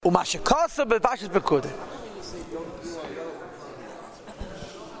Umashikosa bepashas bekude.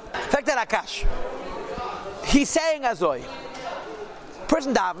 Fact that Akash. He's saying Azoy.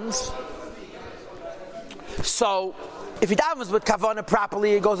 Person davens. So, if he davens with kavana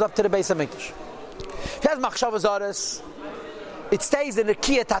properly, he goes up to the base of Mikdash. If he has machshavas oris, it stays in the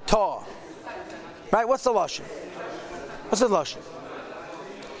kiyat haTorah. Right? What's the lashon? What's the lashon?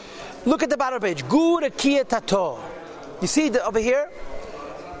 Look at the bottom page. Gur kiyat haTorah. You see over here?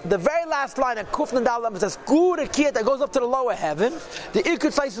 The very last line at Kufnan Dalam says Gur kiyat that goes up to the lower heaven. The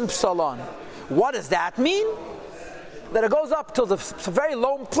ikut says in Psalon. What does that mean? That it goes up to the very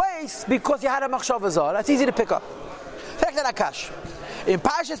low place because you had a machshavas oris. That's easy to pick up. Fact that Akash. In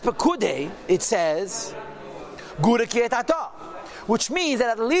Parshas Pekudei, it says Gur kiyat haTorah, which means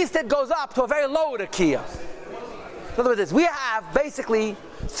that at least it goes up to a very low rekiyah. In other words, we have basically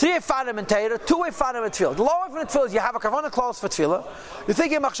 3 efanim in Torah, 2 efanim in Tefillah. The lower efanim in Tefillah is you have a kavanah clause for Tefillah. You're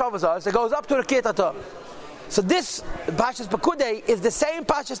thinking machshavas oris, it goes up to the kiyat haTorah. So this Parshas Pekudei is the same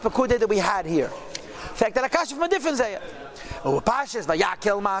Parshas Pekudei that we had here. In fact, that Akash from a different zayah. Parshas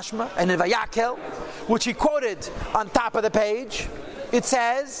Vayakel mashma, and in Vayakel, which he quoted on top of the page, it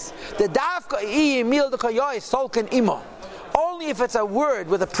says the davka mil de koyoy solken imo. Only if it's a word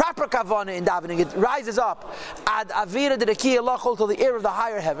with a proper kavanah in davening, it rises up ad avira de rekiyah lachol to the ear of the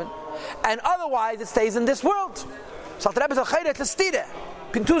higher heaven, and otherwise it stays in this world. So the Rebbe said, "Let's stire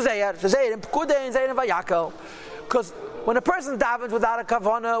pintu zeyer, zeyer in pekudei and zeyer in vayakel," because when a person davens without a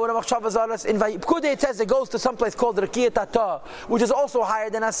kavanah, with a machshavas oris, in pekudei it says it goes to some place called the rekiyat haTorah, which is also higher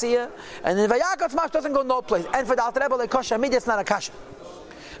than asiyah, and in vayakel it doesn't go no place. And for the Alter Rebbe lekosha midi, it's not a kasha.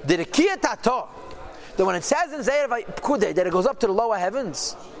 The rekiyat haTorah, that when it says in Zeir Pekudei that it goes up to the lower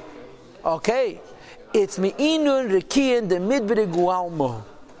heavens, okay, it's me'inun rekiyin de midbri gualmo.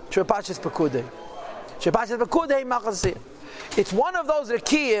 Shepashas Pekudei. Shepashas Pekudei machasiyah. It's one of those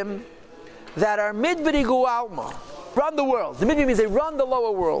rekiyim that are midbri gualmo. Run the world. The midbri means they run the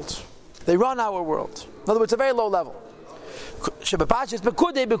lower world. They run our world. In other words, it's a very low level. Shepashas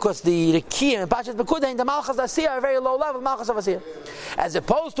Pekudei, because the rekiyim in Pashas Pekudei and the malchas asiyah are very low level malchas of asiyah, as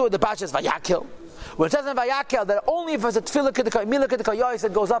opposed to the Pashas Vayakel. When it says in Vayakel that only if it's a tefillah kedekayoyis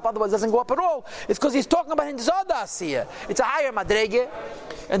it goes up, otherwise it doesn't go up at all, it's because he's talking about Hindzada Asiyah. It's a higher madrege,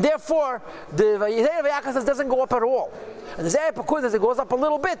 and therefore the Vayakel says it doesn't go up at all. And the Zeir Pekudei says it goes up a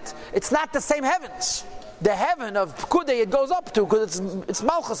little bit. It's not the same heavens. The heaven of Pekudei it goes up to because it's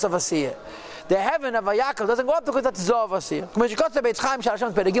Malchus of Asiyah. The heaven of Vayakel doesn't go up because that's Zoh of Asiyah.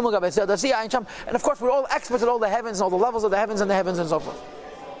 And of course we're all experts at all the heavens and all the levels of the heavens and so forth.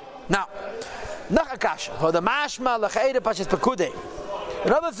 Now, another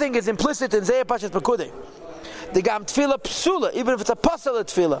thing is implicit in Zeir Pashas Pekudei. The gam tefillah psula, even if it's a pasal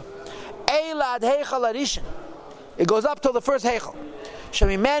tefillah, eilad heichal arishin, it goes up till the first heichal.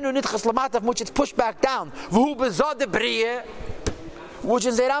 Shemimenu nitchas lamatav, which it's pushed back down. V'hu bezod debriye, which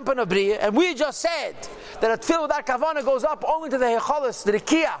is Zeir Ampan of briye. And we just said that a tefillah without kavanah goes up only to the heichalis, the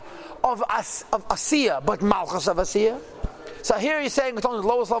rekiyah of asiyah, but malchus of asiyah. So here he's saying it's only the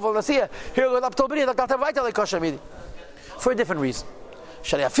lowest level of Asiyah. Here it goes up to B'riyah, for a different reason.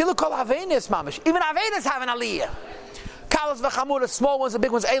 Even Avenis have an Aliyah. Kalas v'chamur, the small ones, the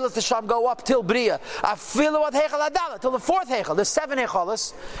big ones, Eilas the Sham, go up till B'riyah. Afilu at Heichal Adalah, till the 4th Heichal. There's 7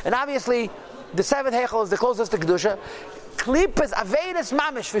 Heichalas, and obviously the 7th Heichal is the closest to Kedusha. Klipas, Avenis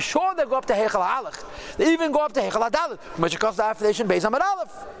Mamish, for sure they go up to Heichal Halach. They even go up to Heichal Adalah. Which costs the affiliation based on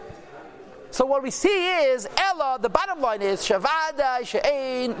Aleph. So what we see is Ella. The bottom line is Shavada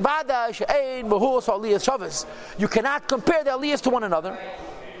She'ein Vada She'ein Behus Aliyas Shavas. You cannot compare the Aliyas to one another.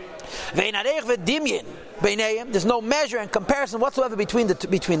 There's no measure and comparison whatsoever between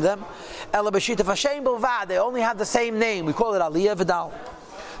them. Ella B'Shita Vashem B'Vad. They only have the same name. We call it Aliyah Vidal.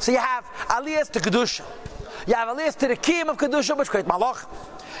 So you have Aliyas to Kedusha. You have Aliyas to the Kiyim of Kedusha, which create Malach.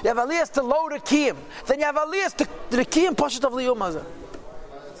 You have Aliyas to Lo the Kiyim. Then you have Aliyas to the Kiyim Poshet of Liyumazah.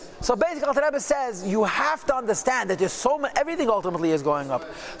 So basically, Alter Rebbe says you have to understand that there's so much. Everything ultimately is going up.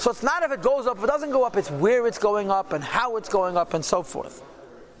 So it's not if it goes up, if it doesn't go up, it's where it's going up and how it's going up and so forth.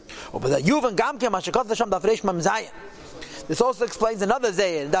 This also explains another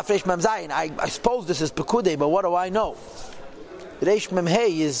Zayin, Dafresh Mem Zayin. I suppose this is Pekudei, but what do I know? Reish Mem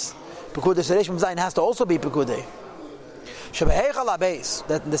Hey is Pekudei, so Reish Mem Zayin has to also be Pekudei. Shebeheichal Abeis,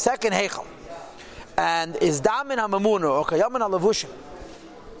 that in the second Heichal, and is Damin HaMamuna or Kayamin HaLavushim.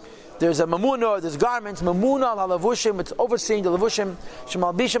 There's a mamuna, there's garments, mamuna al halavushim, it's overseeing the lavushim,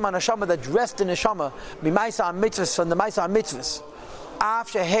 shemal bishim an hashama, that dressed in hashama, b'maisa on mitzvahs, from the maisa on mitzvahs. Af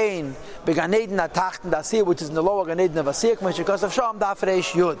shehein, beganeden atachten dasir, which is in the lower ganeden of asir, because of sham daf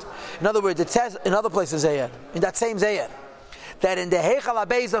reish yud. In other words, it says in other places zayar, in that same zayar, that in the Heichal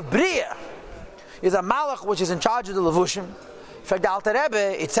HaBeis of Bria is a Malach which is in charge of the Levushim. For the Alter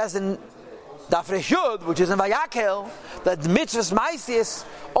Rebbe, it says in Daf Resh Yud, which is in Vayakel, that Mitzvahs Maisius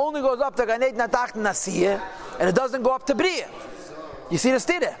only goes up to Gan Eden Atacht Nasiyah, and it doesn't go up to Bria. You see the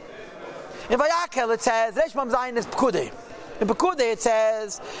stira. In Vayakel it says Resh Mam Zayin is Pekudei. In Pekudei it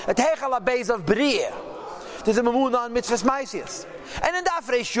says at Heichal HaBeis of Bria there's a Mamunah on Mitzvahs Maisius. And in Daf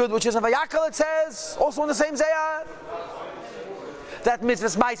Resh Yud, which is in Vayakel, it says also in the same Zayar that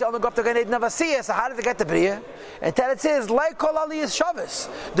Mitzvahs Maisius only go up to Gan Eden Avasiyah. So how did they get to Bria? And then it says like Kol Aliyas Shabbos.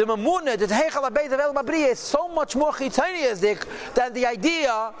 The Mamunah, the Heichal HaBeis of El Bria is so much more chitzoniistic than the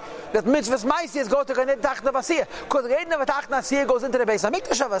idea that Mitzvahs Maisius go to Gan Eden Avasiyah, because Gan Eden Avasiyah goes into the Beis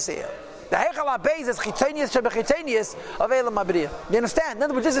Hamikdash Avasiyah. The Heichal HaBeis is chitzonius shebechitzonius of El Bria. You understand? In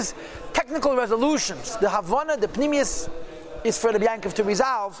other words, this is technical resolutions. The Havana, the Pnimius, is for the Yankov to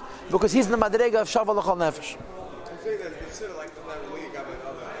resolve because he's in the Madrega of Shavuot L'chol Nefesh.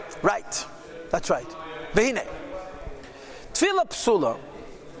 Right, that's right. Vehine, Tefillah Psula,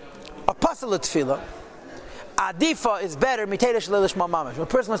 a Pasala Tefillah, Adifa is better. Mitei Shalei Lishma Mamash. When a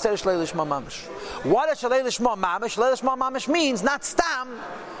person says Shalei Lishma Mamash, what is Shalei Lishma Mamash? Shalei Lishma Mamash means not Stam,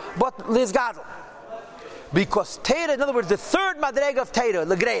 but Liz Gadol. Because Teira, in other words, the third Madrega of Teira,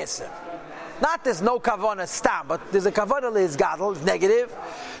 Legreisa. Not there's no Kavana Stam, but there's a Kavana Liz Gadol, it's negative.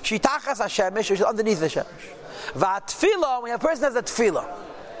 Shitachas Hashemish, which is underneath the Shemish. Vatfila, when a person has a Tefillah,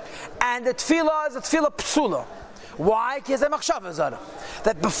 and the Tefillah is a Tefillah Psula. Why? Because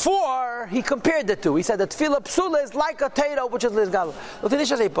that before he compared the two, he said that Tefillah Psula is like a Teira, which is Liz Gadol.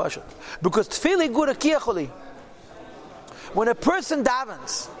 Because Tefillah Gura Kiyacholi. When a person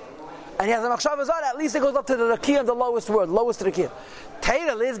davens and he has a machshava zara, at least it goes up to the rakiyah in the lowest word, lowest rakiyah.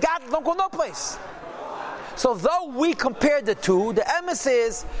 Teira Liz Gadol don't go no place. So though we compared the two, the emes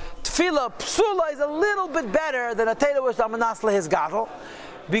is Tefillah Psula is a little bit better than a Teira which Amanas Liz Gadol.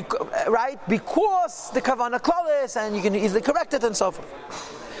 Right? Because the Kavanah Klalis, and you can easily correct it and so forth.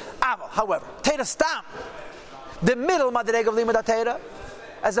 However, Teira Stam, the middle Madreg of Limud HaTeira,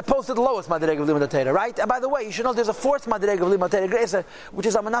 as opposed to the lowest Madreg of Limud HaTeira, right? And by the way, you should know there's a fourth Madreg of Limud HaTeira, which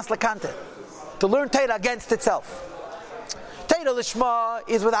is Amanas Lakante, to learn Teira against itself. Teira Lishma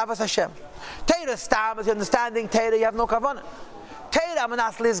is with Avas Hashem. Teira Stam is understanding Teira, you have no Kavanah. Teira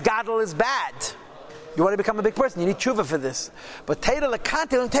Amanas Liz Gadol is bad. You want to become a big person, you need tshuva for this. But Teira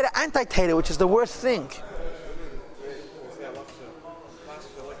Lakante, and Teira anti-Teira, which is the worst thing.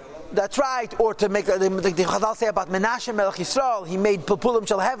 That's right. Or to make the Chazal say about Menashe Melech Yisrael, he made Pulpulim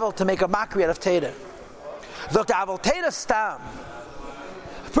Shel Hevel to make a mockery out of Teira. Dr. Aval Teira Stam.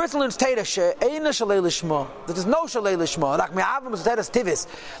 A person learns Teira she'eina Shalei Lishma. There is no Shalei Lishma. Like Me'avim was Teira's Tivis,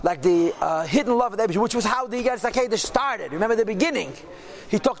 like the hidden love of the Eibush, which was how the Yigas HaKedesh started. Remember the beginning?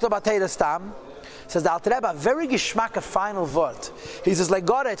 He talked about Teira Stam. Says the Alter Rebbe, a very geschmack of final word. He says, like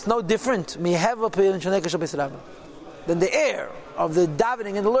God, it's no different than the air of the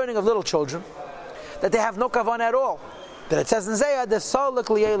davening and the learning of little children, that they have no kavanah at all. That it says in Zayah, the solak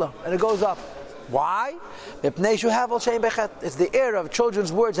liyela, and it goes up. Why? It's the air of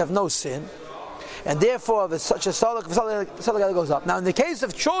children's words have no sin, and therefore if it's such a solak goes up. Now in the case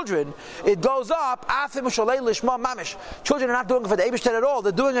of children, it goes up. Children are not doing it for the Eibishter at all.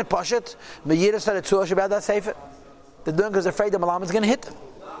 They're doing it pashat. They're doing it because they're afraid the Malamed is going to hit them.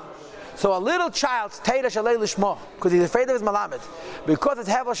 So a little child's Teira Shalei Lishma, because he's afraid of his Malamed, because it's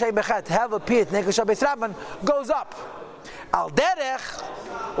Hevel Shei Bechet, Hevel Piyat, Nekasha Beis Rabban, goes up. Al Derech,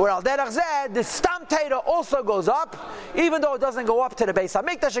 or Al Derech Zed, the Stam Teira also goes up, even though it doesn't go up to the Beis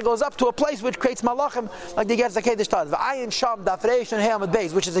HaMikdash, it goes up to a place which creates Malachim, like the Yigas HaKedesh started. V'ayin Sham Dafreish and He'amad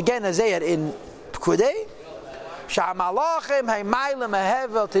Beis, which is again a Zayat in Pekudei. Sha'malachim Ha'maylim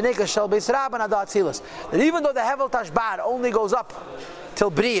Ha'hevel Tinika Shel Beis Rabban Adat Tzilas. That even though the Hevel Tashbar only goes up till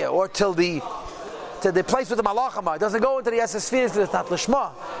Bria, or till the place with the Malachim are, it doesn't go into the Yesespheres, it's not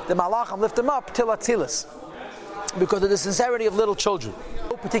Lishma. The Malachim lift them up till Atzilas, because of the sincerity of little children.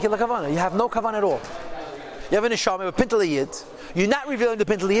 No particular kavanah. You have no kavanah at all. You have an neshama, a pintel yid. You're not revealing the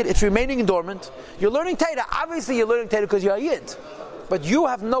pintel yid. It's remaining dormant. You're learning Teira. Obviously, you're learning Teira because you're a yid, but you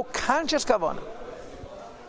have no conscious kavanah.